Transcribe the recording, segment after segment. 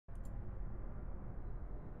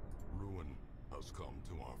has come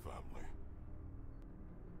to our family.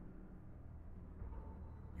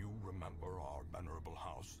 You remember our venerable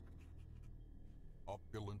house?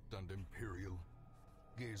 Opulent and imperial,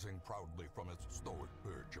 gazing proudly from its stoic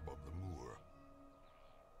perch above the moor.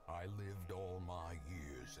 I lived all my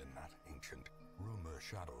years in that ancient,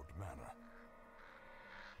 rumor-shadowed manor,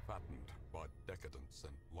 fattened by decadence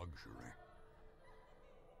and luxury.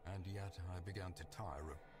 And yet I began to tire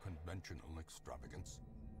of conventional extravagance.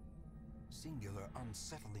 Singular,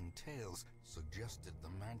 unsettling tales suggested the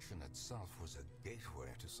mansion itself was a gateway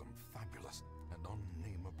to some fabulous and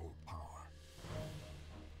unnameable power.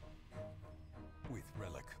 With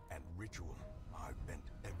relic and ritual, I bent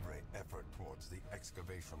every effort towards the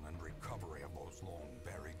excavation and recovery of those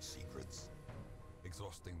long-buried secrets,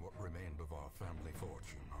 exhausting what remained of our family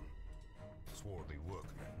fortune on swarthy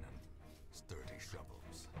workmen and sturdy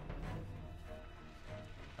shovels.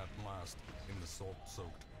 At last, in the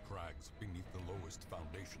salt-soaked crags beneath the lowest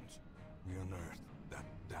foundations, we unearthed that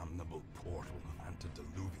damnable portal of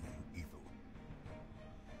antediluvian evil.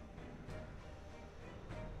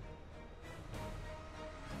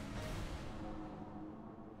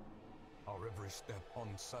 Our every step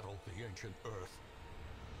unsettled the ancient earth,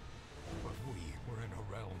 but we were in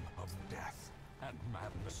a realm of death and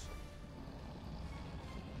madness.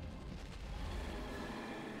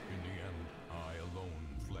 In the end, I alone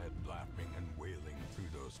fled laughing and wailing through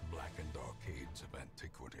those blackened arcades of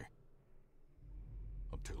antiquity,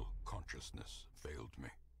 until consciousness failed me.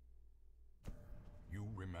 You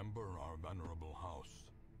remember our venerable house,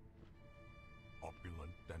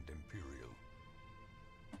 opulent and imperial.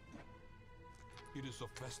 It is a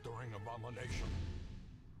festering abomination.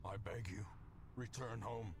 I beg you, return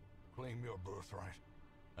home, claim your birthright,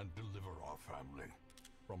 and deliver our family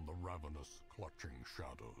from the ravenous, clutching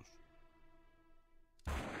shadows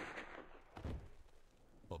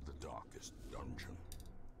of the Darkest Dungeon.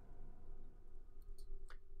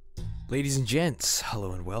 Ladies and gents,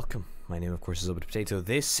 hello and welcome. My name, of course, is Potato.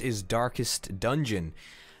 This is Darkest Dungeon,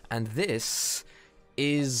 and this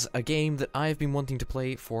is a game that I've been wanting to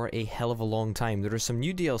play for a hell of a long time. There is some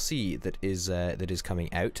new DLC that is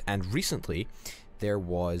coming out, and recently there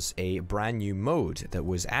was a brand new mode that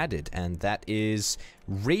was added, and that is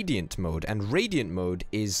Radiant mode. And Radiant mode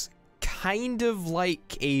is kind of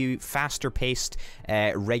like a faster-paced,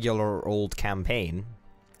 regular old campaign,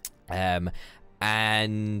 and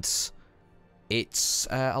it's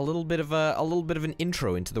a little bit of an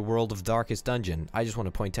intro into the world of Darkest Dungeon. I just want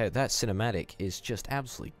to point out that cinematic is just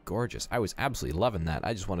absolutely gorgeous. I was absolutely loving that.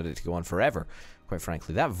 I just wanted it to go on forever, quite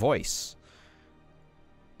frankly. That voice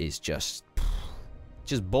is just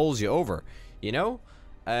bowls you over, you know?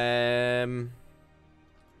 I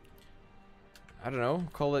don't know,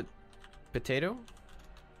 call it potato?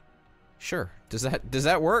 Sure. Does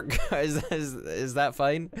that work? is that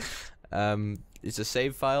fine? It's a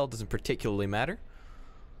save file, doesn't particularly matter.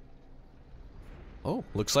 Oh,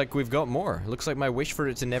 looks like we've got more. Looks like my wish for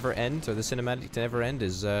it to never end, or the cinematic to never end,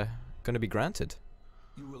 is going to be granted.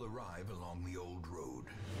 You will arrive along the old road.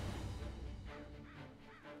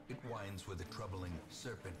 It winds with a troubling,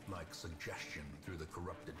 serpent-like suggestion through the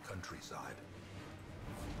corrupted countryside,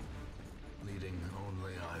 leading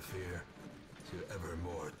only, I fear, to ever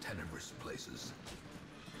more tenebrous places.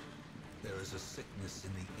 There is a sickness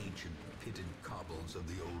in the ancient, pitted cobbles of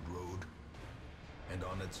the old road, and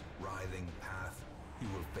on its writhing path you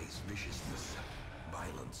will face viciousness,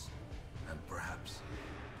 violence, and perhaps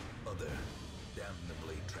other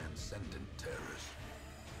damnably transcendent terrors.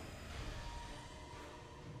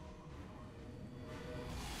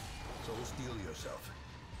 So steel yourself,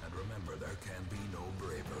 and remember there can be no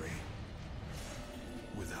bravery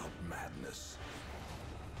without madness.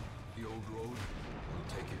 The old road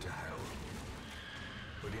will take you to hell,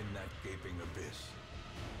 but in that gaping abyss,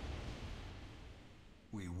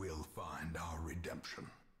 we will find our redemption.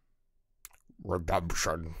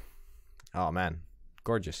 Redemption. Oh man,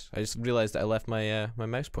 gorgeous! I just realized that I left my my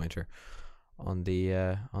mouse pointer on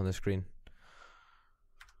the screen.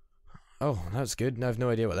 Oh, that's good. I have no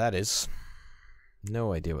idea what that is.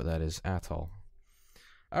 No idea what that is at all.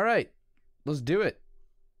 All right, let's do it.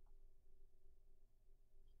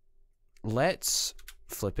 Let's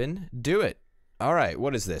flippin' do it. Alright,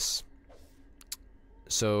 what is this?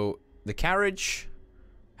 So, the carriage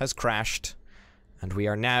has crashed, and we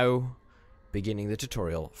are now beginning the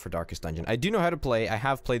tutorial for Darkest Dungeon. I do know how to play. I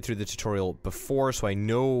have played through the tutorial before, so I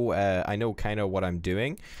know kind of what I'm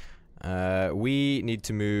doing. We need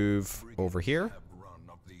to move over here.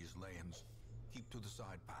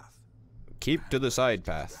 Keep to the side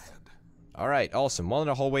path. Alright, awesome. While in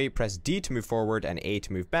a hallway, press D to move forward and A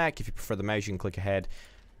to move back. If you prefer the mouse, you can click ahead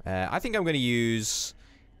I think I'm going to use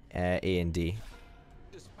A and D.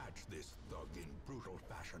 Dispatch this thug in brutal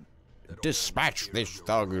fashion. Dispatch this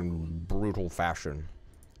thug in brutal fashion.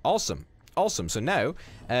 Awesome. Awesome. So now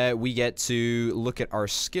we get to look at our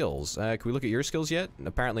skills. Can we look at your skills yet?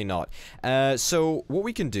 Apparently not. So what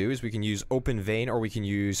we can do is we can use Open Vein or we can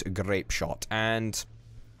use Grape Shot. And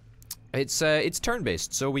it's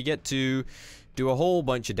turn-based. So we get to do a whole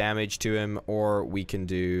bunch of damage to him, or we can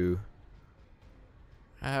do...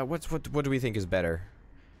 what do we think is better?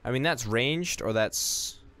 I mean, that's ranged or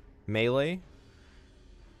that's melee.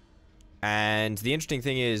 And the interesting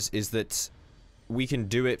thing is that we can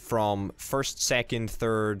do it from first, second,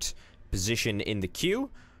 third position in the queue,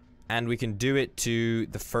 and we can do it to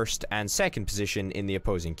the first and second position in the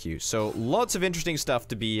opposing queue. So lots of interesting stuff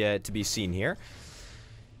to be seen here.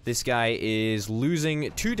 This guy is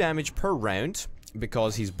losing 2 damage per round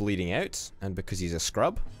because he's bleeding out and because he's a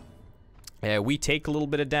scrub. We take a little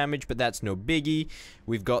bit of damage, but that's no biggie.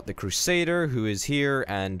 We've got the Crusader who is here,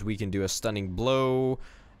 and we can do a stunning blow.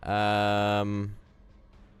 I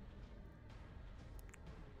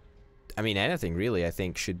mean, anything really, I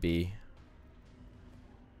think, should be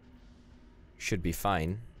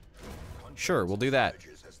fine. Sure, we'll do that.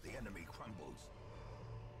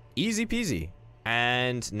 Easy peasy.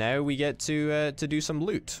 And now we get to do some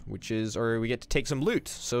loot, or we get to take some loot.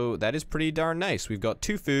 So that is pretty darn nice. We've got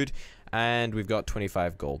 2 food, and we've got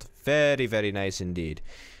 25 gold. Very, very nice indeed.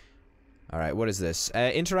 Alright, what is this?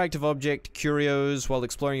 Interactive object, curios. While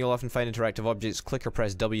exploring, you'll often find interactive objects. Click or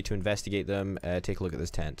press W to investigate them. Take a look at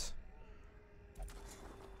this tent.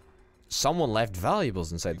 Someone left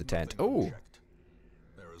valuables inside the tent. Oh.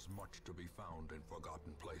 There is much to be found in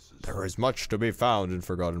forgotten places. There is much to be found in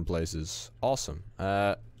forgotten places. Awesome.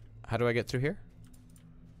 How do I get through here?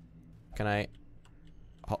 Can I...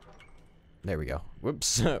 Oh. There we go.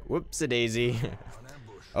 Whoops. Whoops-a-daisy.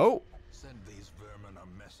 Oh. Send these vermin a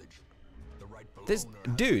message. The rightful This...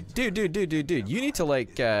 owner Dude. You need to,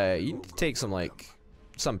 like, you need to take some, like,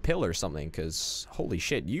 some pill or something, because, holy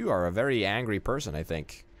shit, you are a very angry person, I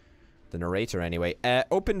think. The narrator, anyway.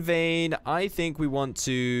 Open Vein, I think we want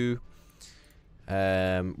to...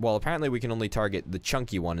 well, apparently we can only target the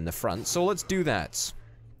chunky one in the front, so let's do that.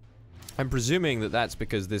 I'm presuming that that's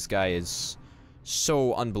because this guy is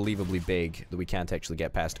so unbelievably big that we can't actually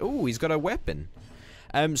get past. Oh, he's got a weapon.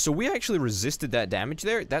 So we actually resisted that damage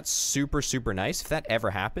there. That's super, super nice. If that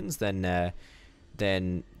ever happens, then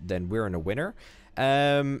we're in a winner.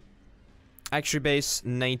 Actually base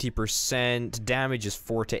 90%, damage is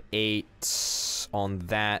 4 to 8 on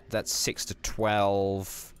that. That's 6 to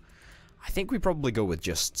 12. I think we probably go with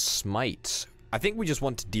just smite. I think we just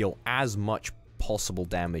want to deal as much possible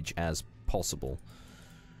damage as possible.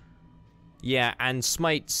 Yeah, and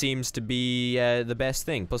smite seems to be the best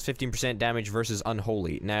thing. Plus 15% damage versus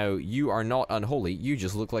unholy. Now, you are not unholy. You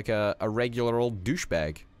just look like a regular old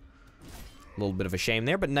douchebag. A little bit of a shame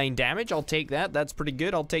there, but 9 damage, I'll take that. That's pretty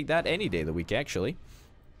good. I'll take that any day of the week, actually.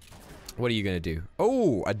 What are you going to do?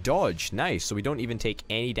 Oh, a dodge. Nice. So we don't even take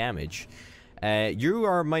any damage. You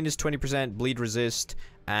are minus 20% bleed resist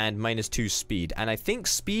and minus 2 speed. And I think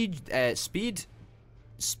speed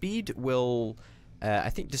will... I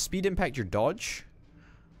think, does speed impact your dodge?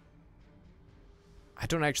 I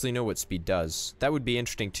don't actually know what speed does. That would be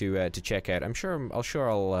interesting to check out. I'm sure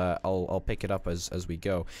I'll pick it up as we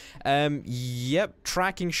go. Yep,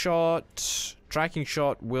 tracking shot. Tracking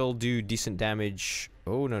shot will do decent damage.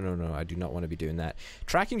 Oh no, I do not want to be doing that.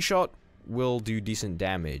 Tracking shot will do decent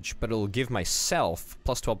damage, but it'll give myself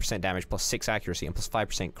plus 12% damage, plus 6 accuracy, and plus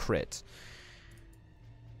 5% crit.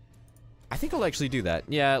 I think I'll actually do that.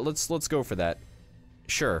 Yeah, let's go for that.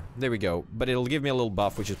 Sure, there we go. But it'll give me a little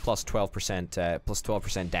buff, which is plus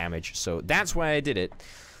 12% damage. So that's why I did it.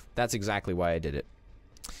 That's exactly why I did it.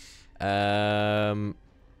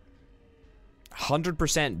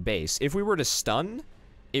 100% base. If we were to stun,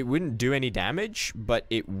 it wouldn't do any damage, but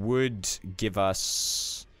it would give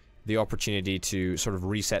us the opportunity to sort of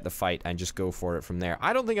reset the fight and just go for it from there.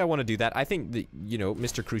 I don't think I want to do that. I think that, you know,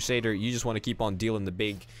 Mr. Crusader, you just want to keep on dealing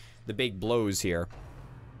the big blows here.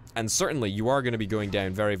 And certainly, you are going to be going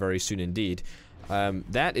down very, very soon indeed.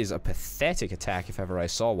 That is a pathetic attack if ever I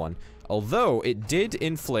saw one. Although, it did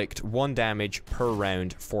inflict 1 damage per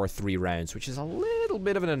round for 3 rounds, which is a little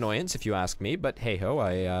bit of an annoyance if you ask me. But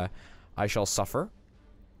hey-ho, I shall suffer.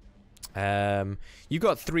 You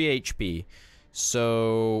got 3 HP.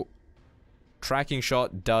 So, tracking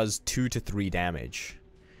shot does 2 to 3 damage.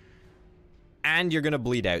 And you're going to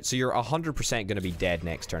bleed out. So, you're 100% going to be dead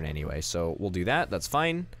next turn anyway. So, we'll do that. That's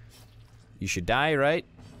fine. You should die, right?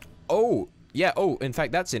 Oh, yeah. Oh, in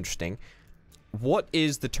fact, that's interesting. What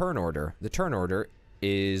is the turn order? The turn order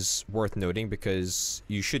is worth noting because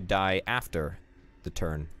you should die after the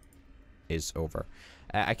turn is over.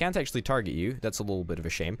 I can't actually target you. That's a little bit of a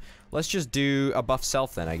shame. Let's just do a buff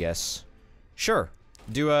self then, I guess. Sure.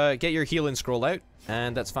 Get your healing scroll out,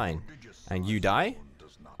 and that's fine. And you die.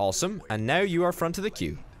 Awesome. And now you are front of the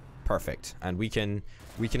queue. Perfect. And we can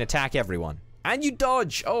attack everyone. And you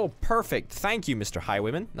dodge. Oh, perfect. Thank you, Mr.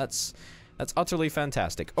 Highwayman. That's utterly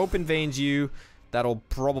fantastic. Open veins you. That'll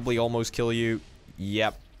probably almost kill you.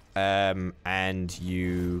 Yep. And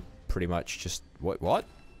you pretty much just what?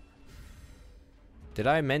 Did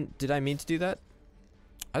I mean to do that?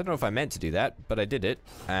 I don't know if I meant to do that, but I did it.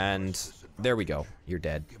 And there we go. You're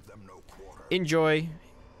dead. Enjoy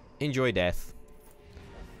death.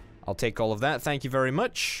 I'll take all of that. Thank you very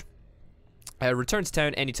much. Return to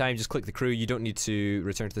town anytime. Just click the crew. You don't need to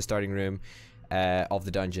return to the starting room of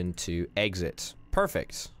the dungeon to exit.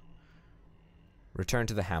 Perfect. Return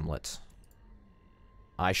to the hamlet.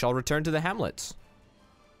 I shall return to the hamlet.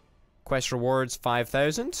 Quest rewards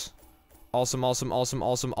 5,000. Awesome, awesome, awesome,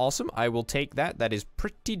 awesome, awesome. I will take that. That is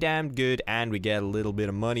pretty damn good, and we get a little bit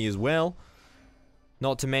of money as well.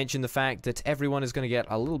 Not to mention the fact that everyone is going to get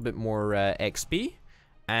a little bit more XP.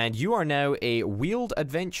 And you are now a wheeled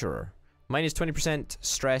adventurer. Minus 20%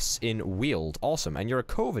 stress in wheeled. Awesome. And you're a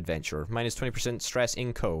cove adventurer. Minus 20% stress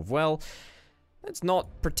in cove. Well, that's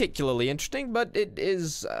not particularly interesting, but it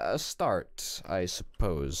is a start, I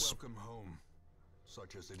suppose. Welcome home,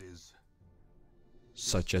 such as it is.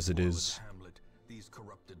 Such as it is. Hamlet, these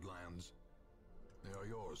corrupted lands, they are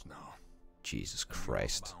yours now. Jesus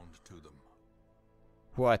Christ. Bound to them.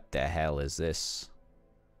 What the hell is this?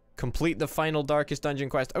 Complete the final Darkest Dungeon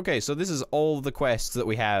quest. Okay, so this is all the quests that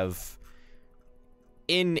we have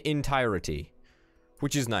in entirety,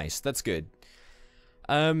 which is nice. That's good.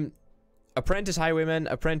 Apprentice Highwayman,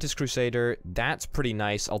 Apprentice Crusader, that's pretty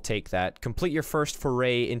nice. I'll take that. Complete your first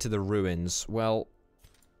foray into the ruins. Well,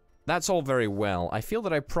 that's all very well. I feel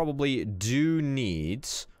that I probably do need,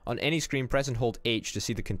 on any screen, press and hold H to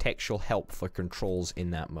see the contextual help for controls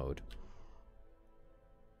in that mode.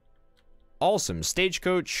 Awesome.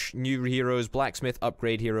 Stagecoach, new heroes, blacksmith,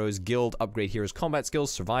 upgrade heroes, guild, upgrade heroes, combat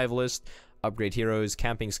skills, survivalist, upgrade heroes,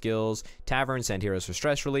 camping skills, tavern, send heroes for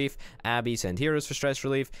stress relief, abbey, send heroes for stress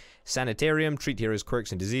relief, sanitarium, treat heroes,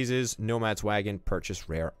 quirks, and diseases, nomad's wagon, purchase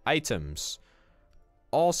rare items.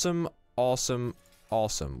 Awesome, awesome,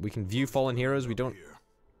 awesome. We can view fallen heroes. We don't...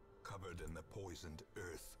 Covered in the poisoned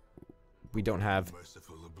earth. We don't have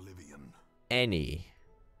any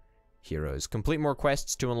heroes. Complete more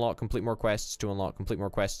quests to unlock, complete more quests to unlock, complete more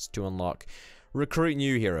quests to unlock. Recruit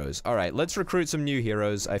new heroes. Alright, let's recruit some new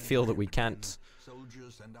heroes. I feel that we can't...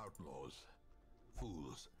 Soldiers and outlaws,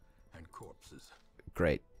 fools and corpses.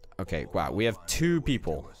 Great. Okay, wow, we have 2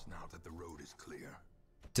 people.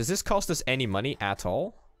 Does this cost us any money at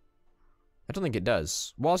all? I don't think it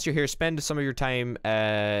does. Whilst you're here, spend some of your time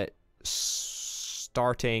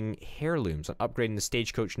starting heirlooms on upgrading the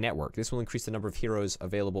Stagecoach network. This will increase the number of heroes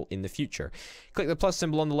available in the future. Click the plus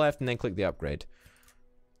symbol on the left and then click the upgrade.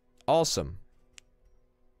 Awesome.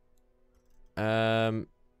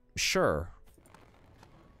 Sure.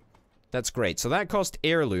 That's great. So that cost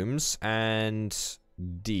heirlooms and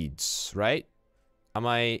deeds, right? Am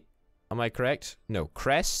I correct? No,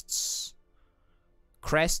 crests.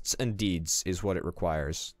 Crests and deeds is what it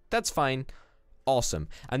requires. That's fine. Awesome.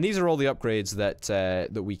 And these are all the upgrades that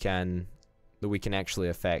that we can actually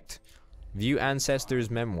affect. View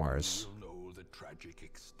ancestors' memoirs. You'll know the tragic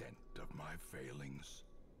extent of my failings.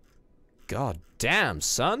 God damn,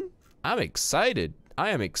 son. I'm excited. I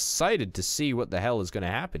am excited to see what the hell is going to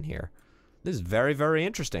happen here. This is very, very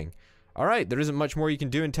interesting. Alright, there isn't much more you can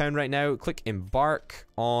do in town right now. Click embark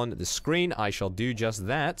on the screen. I shall do just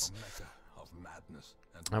that.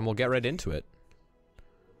 And we'll get right into it.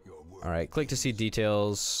 Alright, click to see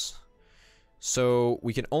details. So,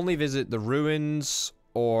 we can only visit the ruins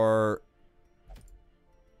or...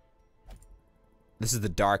 This is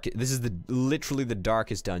literally the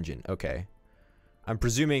darkest dungeon. Okay. I'm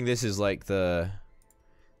presuming this is like the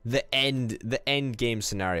end game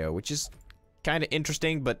scenario, which is kind of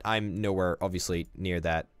interesting, but I'm nowhere obviously near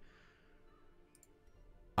that.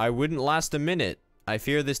 I wouldn't last a minute. I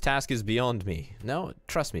fear this task is beyond me. No,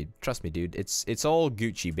 trust me, dude. It's all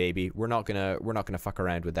Gucci, baby. We're not gonna fuck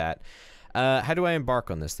around with that. How do I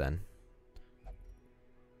embark on this then?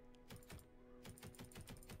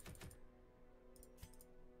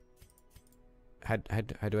 How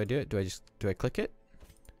do I do it? Do I click it?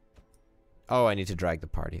 Oh, I need to drag the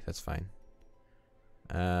party. That's fine.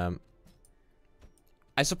 I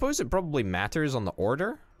suppose it probably matters on the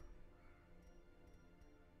order.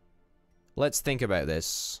 Let's think about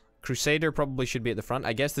this. Crusader probably should be at the front.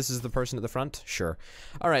 I guess this is the person at the front. Sure.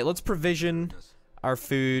 Alright, let's provision our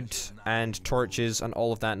food and torches and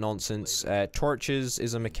all of that nonsense. Torches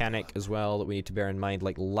is a mechanic as well that we need to bear in mind,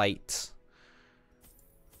 like light.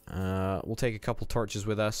 We'll take a couple torches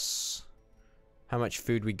with us. How much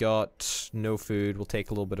food we got? No food. We'll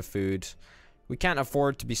take a little bit of food. We can't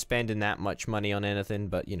afford to be spending that much money on anything,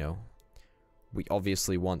 but, you know, we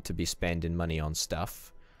obviously want to be spending money on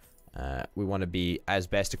stuff. We want to be as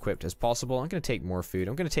best equipped as possible. I'm going to take more food.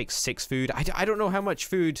 I'm going to take 6 food. I don't know how much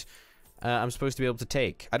food I'm supposed to be able to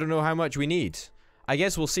take. I don't know how much we need. I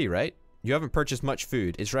guess we'll see, right? You haven't purchased much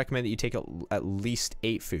food. It's recommended that you take at least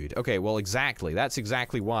 8 food. Okay, well, exactly. That's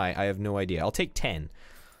exactly why. I have no idea. I'll take 10.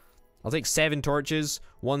 I'll take 7 torches,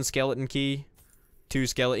 1 skeleton key, 2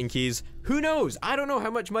 skeleton keys. Who knows? I don't know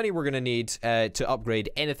how much money we're going to need to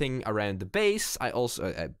upgrade anything around the base. I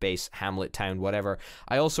also... base, hamlet, town, whatever.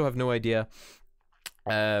 I also have no idea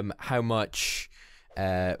how much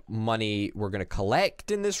money we're going to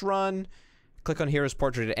collect in this run. Click on Hero's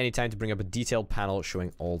Portrait at any time to bring up a detailed panel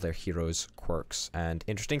showing all their heroes' quirks and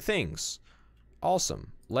interesting things.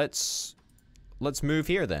 Awesome. Let's move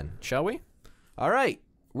here then, shall we? Alright,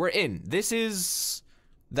 we're in. This is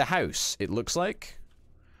the house, it looks like.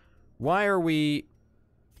 Why are we...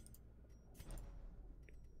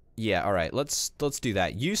 Yeah, alright, let's do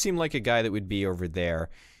that. You seem like a guy that would be over there.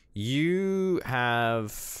 You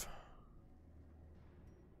have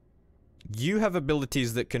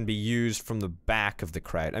abilities that can be used from the back of the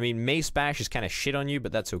crowd. I mean, Mace Bash is kind of shit on you,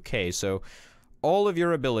 but that's okay. So, all of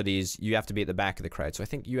your abilities, you have to be at the back of the crowd. So I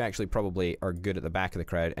think you actually probably are good at the back of the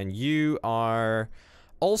crowd. And you are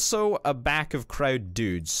also a back of crowd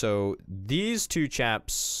dude. So, these two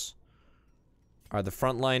chaps are the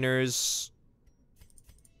frontliners.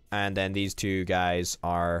 And then these two guys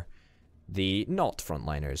are the not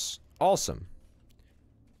frontliners. Awesome.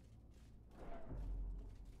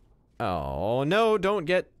 Oh, no, don't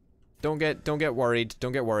get worried.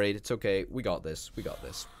 Don't get worried. It's okay. We got this. We got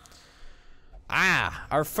this. Ah,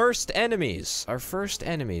 our first enemies. Our first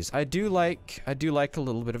enemies. I do like a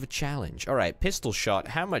little bit of a challenge. All right, pistol shot.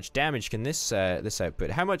 How much damage can this output?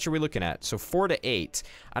 How much are we looking at? So 4 to 8.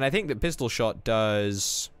 And I think that pistol shot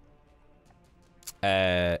does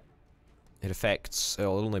it'll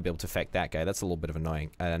only be able to affect that guy. That's a little bit of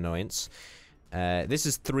annoyance. This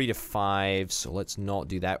is 3 to 5, so let's not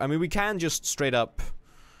do that. I mean, we can just straight up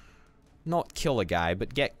not kill a guy,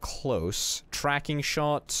 but get close. Tracking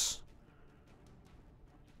shot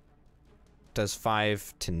does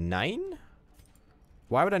 5 to 9?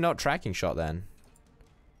 Why would I not tracking shot then?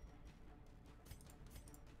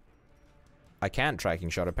 I can't tracking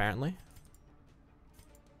shot apparently.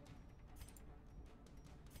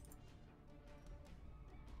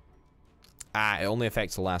 Ah, it only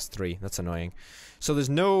affects the last 3. That's annoying. So there's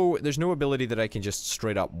no ability that I can just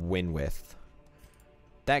straight up win with.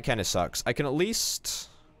 That kind of sucks. I can at least...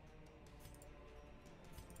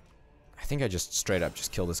 I think I just straight up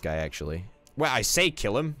just kill this guy, actually. Well, I say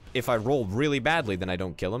kill him. If I roll really badly, then I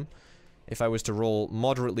don't kill him. If I was to roll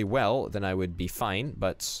moderately well, then I would be fine,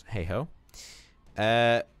 but hey-ho.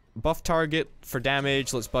 Buff target for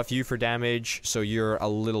damage. Let's buff you for damage, so you're a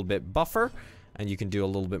little bit buffer. And you can do a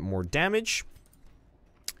little bit more damage.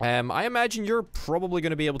 I imagine you're probably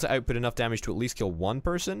going to be able to output enough damage to at least kill 1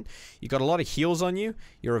 person. You got a lot of heals on you.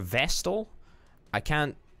 You're a Vestal. I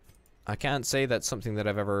can't say that's something that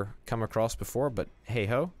I've ever come across before, but hey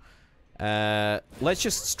ho. Let's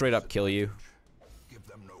just straight up kill you. Give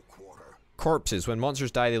them no quarter. Corpses. When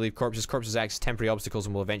monsters die, they leave corpses. Corpses act as temporary obstacles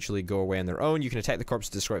and will eventually go away on their own. You can attack the corpse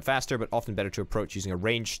to destroy it faster, but often better to approach using a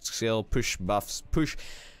ranged skill, push buffs, push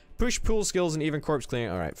pull skills, and even corpse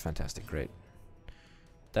clearing. Alright, fantastic, great.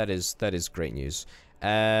 That is great news.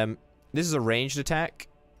 This is a ranged attack,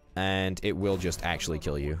 and it will just actually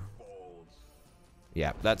kill you.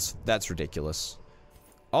 Yeah, that's ridiculous.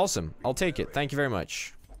 Awesome, I'll take it. Thank you very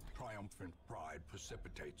much. Triumphant pride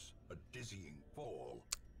precipitates a dizzying fall.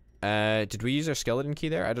 Did we use our skeleton key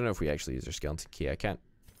there? I don't know if we actually used our skeleton key. I can't...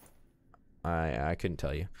 I couldn't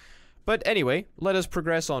tell you. But anyway, let us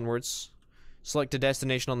progress onwards. Select a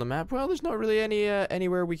destination on the map. Well, there's not really any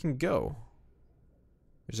anywhere we can go.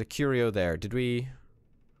 There's a curio there. Did we...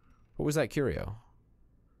 What was that curio?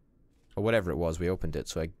 Or whatever it was, we opened it,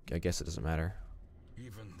 so I guess it doesn't matter.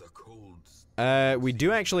 Even the cold We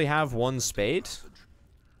do actually have 1 spade.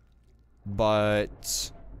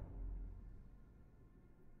 But...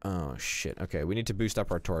 Oh, shit. Okay, we need to boost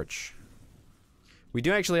up our torch. We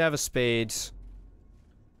do actually have a spade,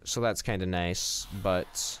 so that's kind of nice,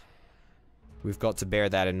 but... We've got to bear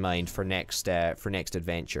that in mind for next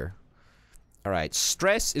adventure. Alright,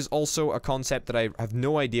 stress is also a concept that I have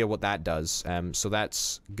no idea what that does. So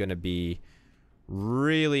that's gonna be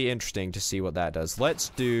really interesting to see what that does. Let's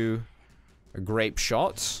do a grape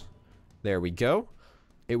shot. There we go.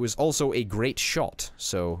 It was also a great shot,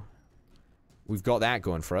 so we've got that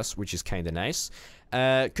going for us, which is kind of nice.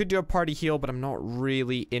 Could do a party heal, but I'm not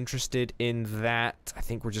really interested in that. I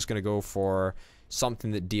think we're just gonna go for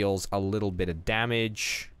something that deals a little bit of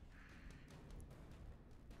damage.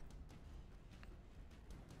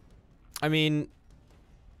 I mean,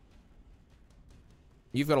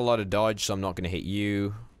 you've got a lot of dodge, so I'm not going to hit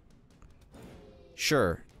you.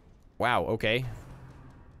 Sure. Wow, okay.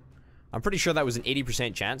 I'm pretty sure that was an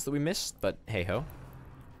 80% chance that we missed, but hey-ho.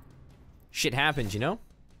 Shit happens, you know?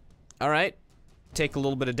 Alright. Take a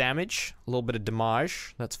little bit of damage. A little bit of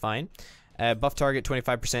damage. That's fine. Buff target,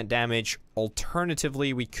 25% damage.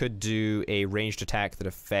 Alternatively, we could do a ranged attack that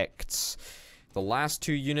affects the last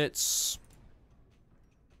 2 units.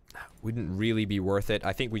 Wouldn't really be worth it.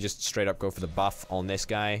 I think we just straight up go for the buff on this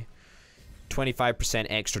guy. 25%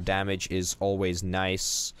 extra damage is always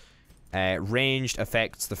nice. Ranged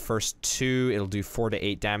affects the first 2. It'll do 4 to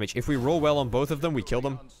 8 damage. If we roll well on both of them, we kill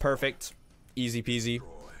them. Perfect. Easy peasy.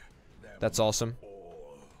 That's awesome.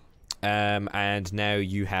 And now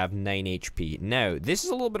you have 9 HP. Now, this is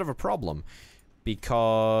a little bit of a problem,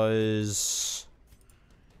 because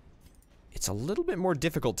it's a little bit more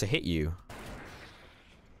difficult to hit you.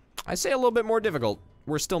 I say a little bit more difficult.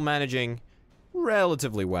 We're still managing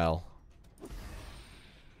relatively well.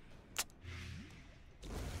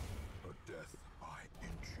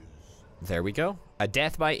 There we go. A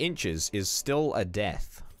death by inches is still a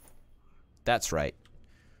death. That's right.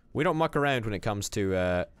 We don't muck around when it comes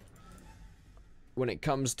to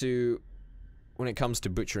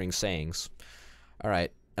butchering sayings. All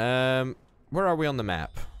right. Where are we on the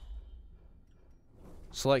map?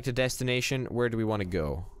 Select a destination. Where do we want to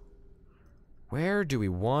go? Where do we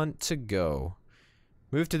want to go?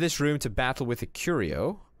 Move to this room to battle with a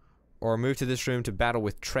curio, or move to this room to battle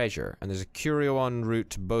with treasure. And there's a curio en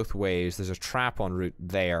route both ways. There's a trap en route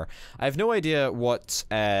there. I have no idea what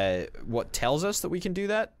tells us that we can do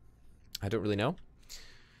that. I don't really know.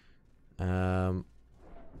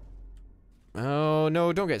 Oh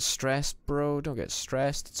no! Don't get stressed, bro. Don't get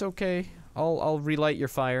stressed. It's okay. I'll relight your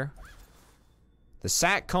fire. The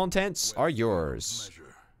sack contents are yours.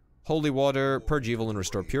 Holy water, purge evil and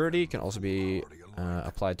restore purity. Can also be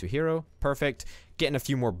applied to hero. Perfect. Getting a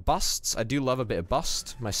few more busts. I do love a bit of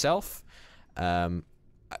bust myself.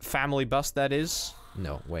 Family bust, that is.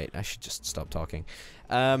 No, wait. I should just stop talking.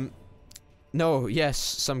 No, yes.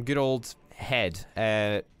 Some good old head.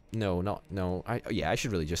 No. Yeah, I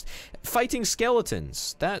should really just... Fighting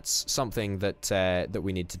skeletons. That's something that, that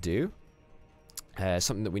we need to do.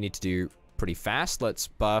 Something that we need to do pretty fast. Let's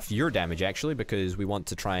buff your damage, actually, because we want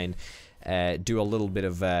to try and do a little bit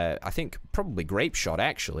of, I think, probably Grape Shot,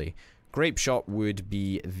 actually. Grape Shot would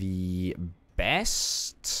be the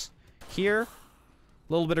best here. A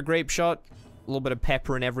little bit of Grape Shot, a little bit of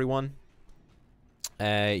pepper in everyone.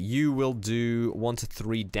 You will do 1 to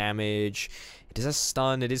 3 damage. It is a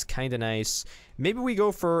stun. It is kind of nice. Maybe we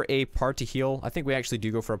go for a party heal. I think we actually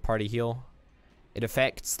do go for a party heal. It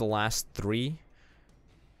affects the last 3.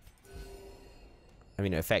 I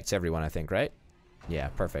mean, it affects everyone, I think, right? Yeah,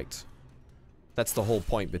 perfect. That's the whole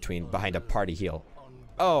point behind a party heal.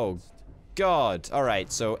 Oh, God.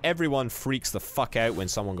 Alright, so everyone freaks the fuck out when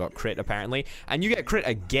someone got crit, apparently. And you get crit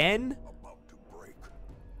again?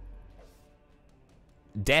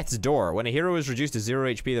 Death's Door. When a hero is reduced to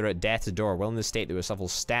 0 HP, they're at Death's Door. While in this state, they will suffer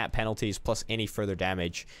stat penalties plus any further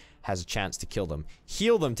damage has a chance to kill them.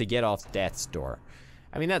 Heal them to get off Death's Door.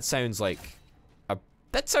 I mean, that sounds like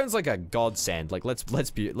a godsend. Like, let's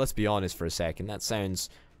be honest for a second. That sounds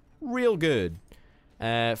real good.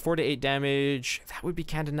 4 to 8 damage. That would be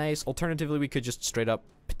kind of nice. Alternatively, we could just straight up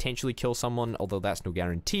potentially kill someone, although that's no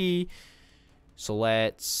guarantee. So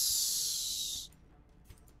let's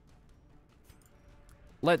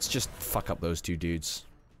just fuck up those 2 dudes.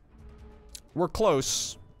 We're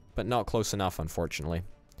close, but not close enough, unfortunately.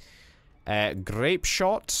 Grape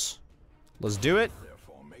Shot. Let's do it.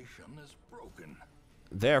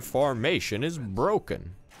 Their formation is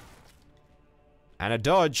broken. And a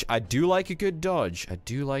dodge. I do like a good dodge. I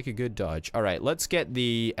do like a good dodge. Alright, let's get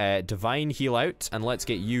the divine heal out, and let's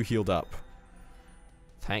get you healed up.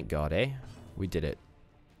 Thank God, eh? We did it.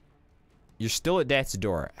 You're still at Death's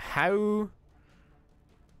Door. How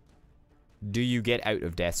do you get out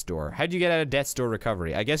of Death's Door? How do you get out of Death's Door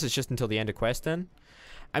recovery? I guess it's just until the end of quest then.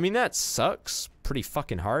 I mean, that sucks. Pretty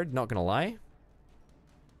fucking hard, not gonna lie.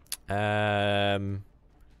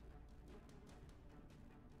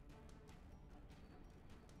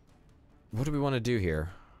 what do we want to do here?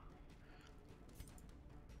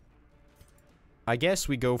 I guess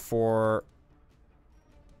we go for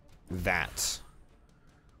that,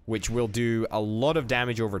 which will do a lot of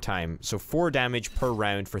damage over time. So 4 damage per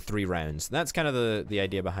round for 3 rounds. That's kind of the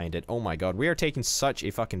idea behind it. Oh my god, we are taking such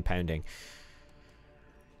a fucking pounding.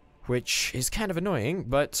 Which is kind of annoying,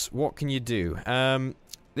 but what can you do?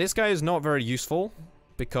 This guy is not very useful,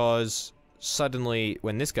 because suddenly,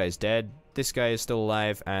 when this guy's dead, this guy is still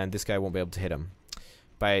alive, and this guy won't be able to hit him.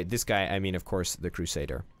 By this guy, I mean, of course, the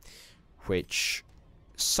Crusader. Which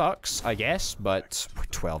sucks, I guess, but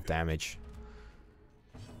 12 damage.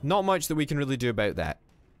 Not much that we can really do about that.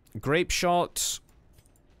 Grape shot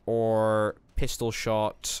or pistol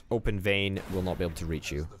shot, open vein will not be able to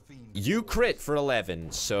reach you. You crit for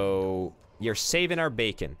 11, so you're saving our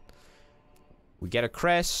bacon. We get a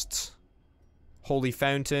crest, holy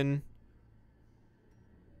fountain,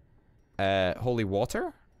 holy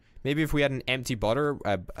water. Maybe if we had an empty bottle,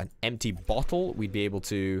 we'd be able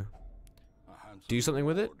to do something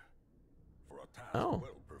with it. Oh.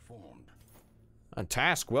 A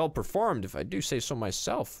task well performed, if I do say so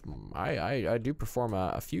myself. I do perform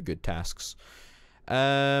a few good tasks.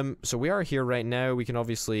 So we are here right now. We can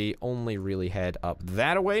obviously only really head up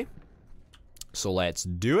that way. So let's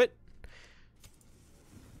do it.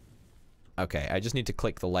 Okay, I just need to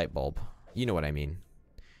click the light bulb. You know what I mean.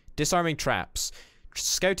 Disarming traps.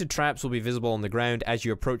 Scouted traps will be visible on the ground. As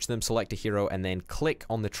you approach them, select a hero and then click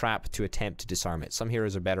on the trap to attempt to disarm it. Some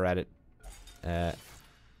heroes are better at it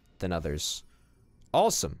than others.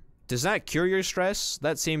 Awesome. Does that cure your stress?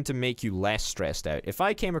 That seemed to make you less stressed out. If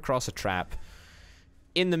I came across a trap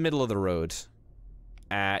in the middle of the road,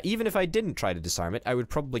 even if I didn't try to disarm it, I would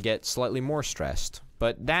probably get slightly more stressed.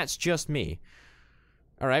 But that's just me.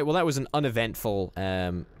 Alright, well that was an uneventful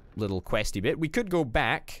little questy bit. We could go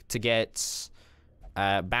back to get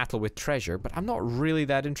battle with treasure, but I'm not really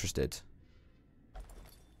that interested.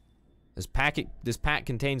 This pack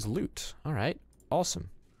contains loot. Alright, awesome.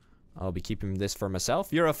 I'll be keeping this for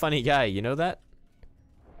myself. You're a funny guy, you know that?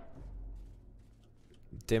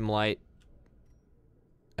 Dim light.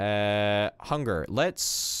 Hunger.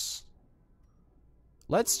 Let's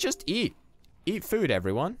just eat. Eat food,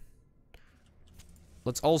 everyone.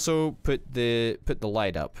 Let's also put the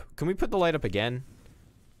light up. Can we put the light up again?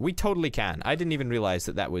 We totally can. I didn't even realize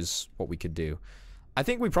that that was what we could do. I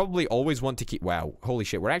think we probably always want to keep... Wow, holy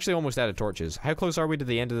shit. We're actually almost out of torches. How close are we to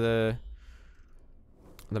the end of the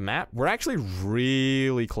map? We're actually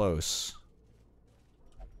really close.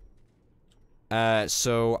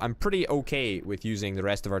 So I'm pretty okay with using the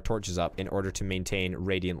rest of our torches up in order to maintain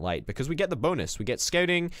radiant light, because we get the bonus. We get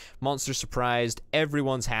scouting, monster surprised,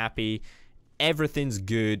 everyone's happy, everything's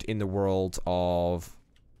good in the world of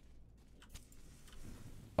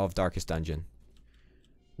Darkest Dungeon.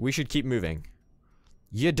 We should keep moving.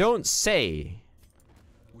 You don't say.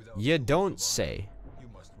 You don't say.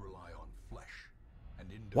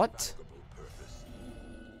 What?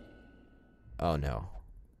 Oh no.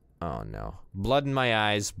 Oh no. Blood in my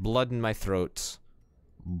eyes, blood in my throat.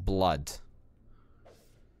 Blood.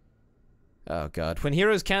 Oh god. When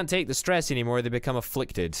heroes can't take the stress anymore, they become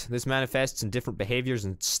afflicted. This manifests in different behaviors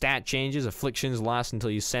and stat changes. Afflictions last until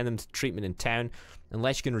you send them to treatment in town,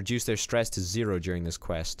 unless you can reduce their stress to 0 during this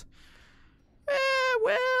quest.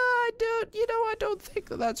 Well, I don't think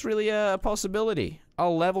that that's really a possibility.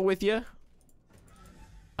 I'll level with you.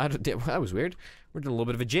 That was weird. We're doing a little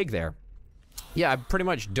bit of a jig there. Yeah, I pretty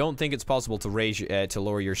much don't think it's possible to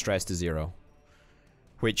lower your stress to 0.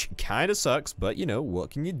 Which kind of sucks, but you know, what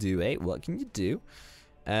can you do, eh? What can you do?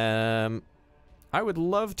 I would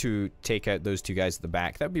love to take out those two guys at the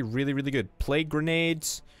back. That'd be really, really good. Plague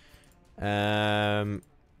grenades. I mean,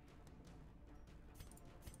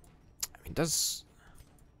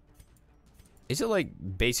 is it like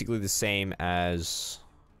basically the same as...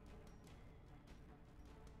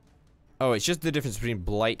 Oh, it's just the difference between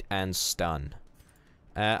blight and stun.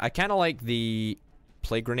 I kind of like the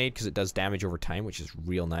plague grenade because it does damage over time, which is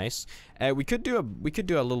real nice. We could do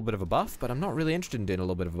a little bit of a buff, but I'm not really interested in doing a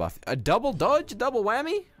little bit of a buff. A double dodge, a double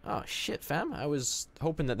whammy? Oh shit, fam! I was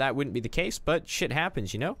hoping that wouldn't be the case, but shit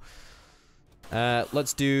happens, you know.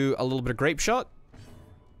 Let's do a little bit of grape shot.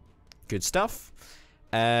 Good stuff.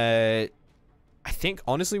 I think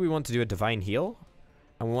honestly we want to do a divine heal.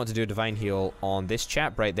 And we want to do a divine heal on this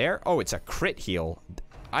chap right there. Oh, it's a crit heal.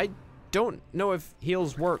 I don't know if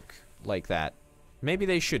heals work like that. Maybe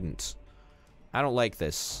they shouldn't. I don't like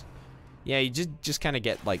this. Yeah, you just kind of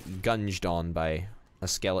get, like, gunged on by a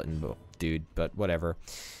skeleton dude, but whatever.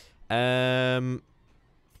 5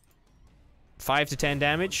 to 10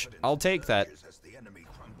 damage. I'll take that.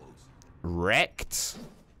 Wrecked.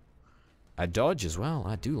 A dodge as well.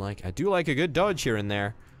 I do like a good dodge here and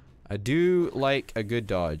there. I do like a good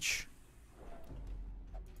dodge.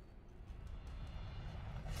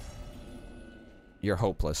 You're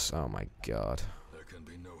hopeless. Oh my god. There can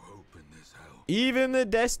be no hope in this hell. Even the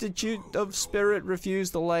destitute of spirit refuse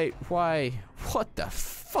the light. Why? What the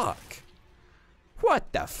fuck?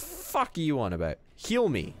 What the fuck are you on about? Heal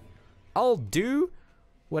me. I'll do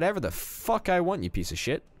whatever the fuck I want, you piece of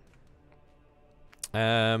shit.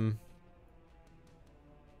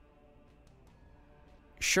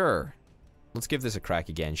 Sure. Let's give this a crack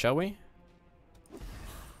again, shall we?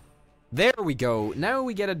 There we go. Now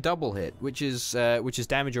we get a double hit, which is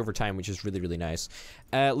damage over time, which is really, really nice.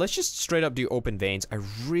 Let's just straight up do open veins. I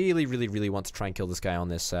really, really, really want to try and kill this guy on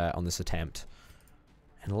this attempt.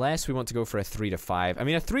 Unless we want to go for a 3 to 5. I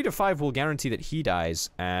mean, a 3 to 5 will guarantee that he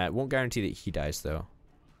dies. Won't guarantee that he dies, though.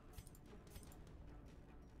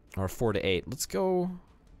 Or 4 to 8. Let's go.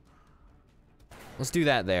 Let's do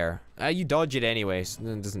that there. You dodge it anyways.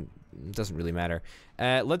 It doesn't really matter.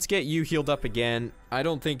 Let's get you healed up again. I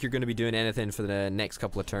don't think you're going to be doing anything for the next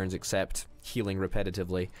couple of turns except healing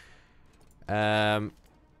repetitively. How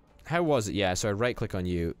was it? Yeah, so I right-click on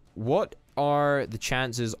you. What are the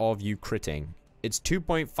chances of you critting? It's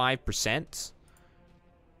 2.5%.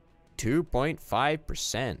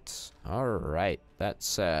 2.5%. Alright.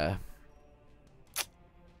 That's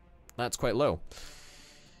quite low.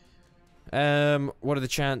 What are the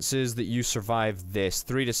chances that you survive this?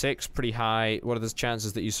 3 to 6, pretty high. What are the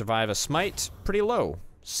chances that you survive a smite? Pretty low.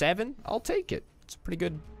 7? I'll take it. It's a pretty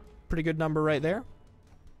good number right there.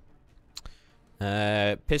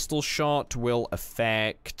 Pistol shot will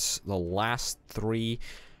affect the last 3.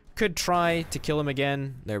 Could try to kill him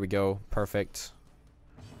again. There we go. Perfect.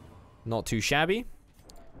 Not too shabby.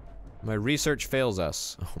 My research fails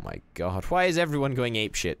us. Oh my god. Why is everyone going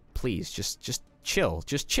apeshit? Please, just chill.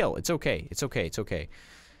 Just chill. It's okay. It's okay. It's okay.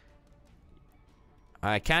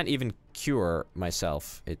 I can't even cure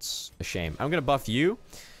myself. It's a shame. I'm gonna buff you,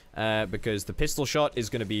 because the pistol shot is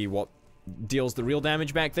gonna be what deals the real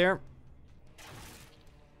damage back there.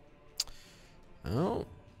 Oh,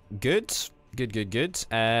 good. Good.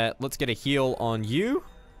 Let's get a heal on you.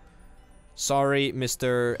 Sorry,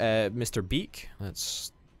 Mr. Beak.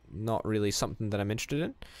 That's not really something that I'm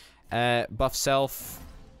interested in. Buff self.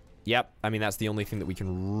 Yep, I mean, that's the only thing that we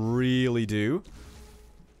can really do.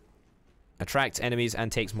 Attracts enemies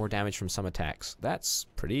and takes more damage from some attacks. That's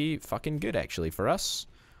pretty fucking good, actually, for us.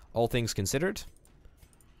 All things considered.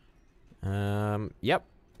 Yep.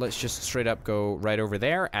 Let's just straight up go right over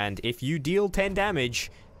there. And if you deal 10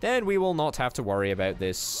 damage, then we will not have to worry about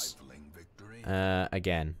this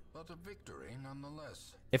again. But a victory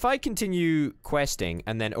nonetheless. If I continue questing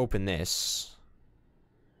and then open this...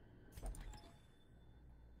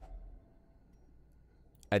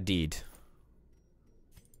 A deed.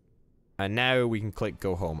 And now we can click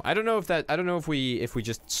go home. I don't know if we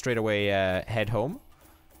just straight away head home,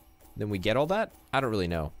 then we get all that. I don't really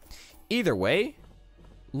know. Either way,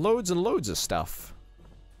 loads and loads of stuff.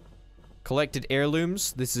 Collected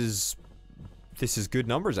heirlooms. This is good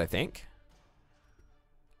numbers, I think.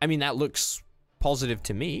 I mean, that looks positive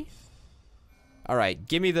to me. All right,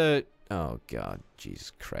 give me the... Oh god,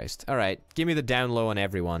 Jesus Christ. All right, give me the down low on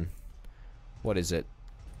everyone. What is it?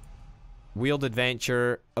 Wheeled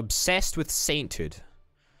adventure, obsessed with sainthood.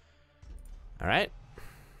 Alright.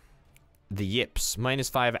 The yips,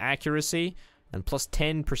 -5 accuracy, and plus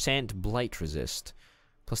 10% blight resist.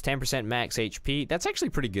 Plus 10% max HP. That's actually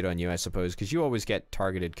pretty good on you, I suppose, because you always get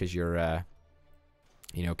targeted because you're,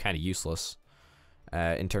 you know, kind of useless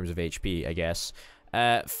in terms of HP, I guess.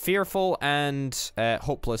 Fearful and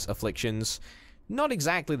hopeless afflictions. Not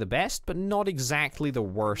exactly the best, but not exactly the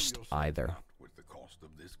worst either.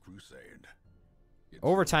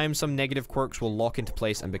 Over time, some negative quirks will lock into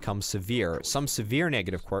place and become severe. Some severe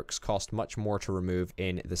negative quirks cost much more to remove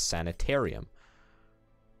in the sanitarium.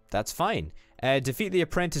 That's fine. Defeat the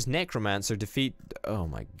apprentice necromancer. Defeat... Oh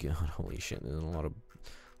my god, holy shit. There's a lot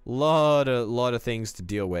of things to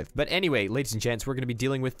deal with. But anyway, ladies and gents, we're going to be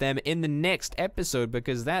dealing with them in the next episode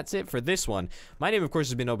because that's it for this one. My name, of course,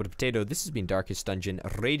 has been Obit Potato. This has been Darkest Dungeon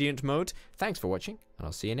Radiant Mode. Thanks for watching, and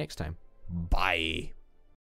I'll see you next time. Bye.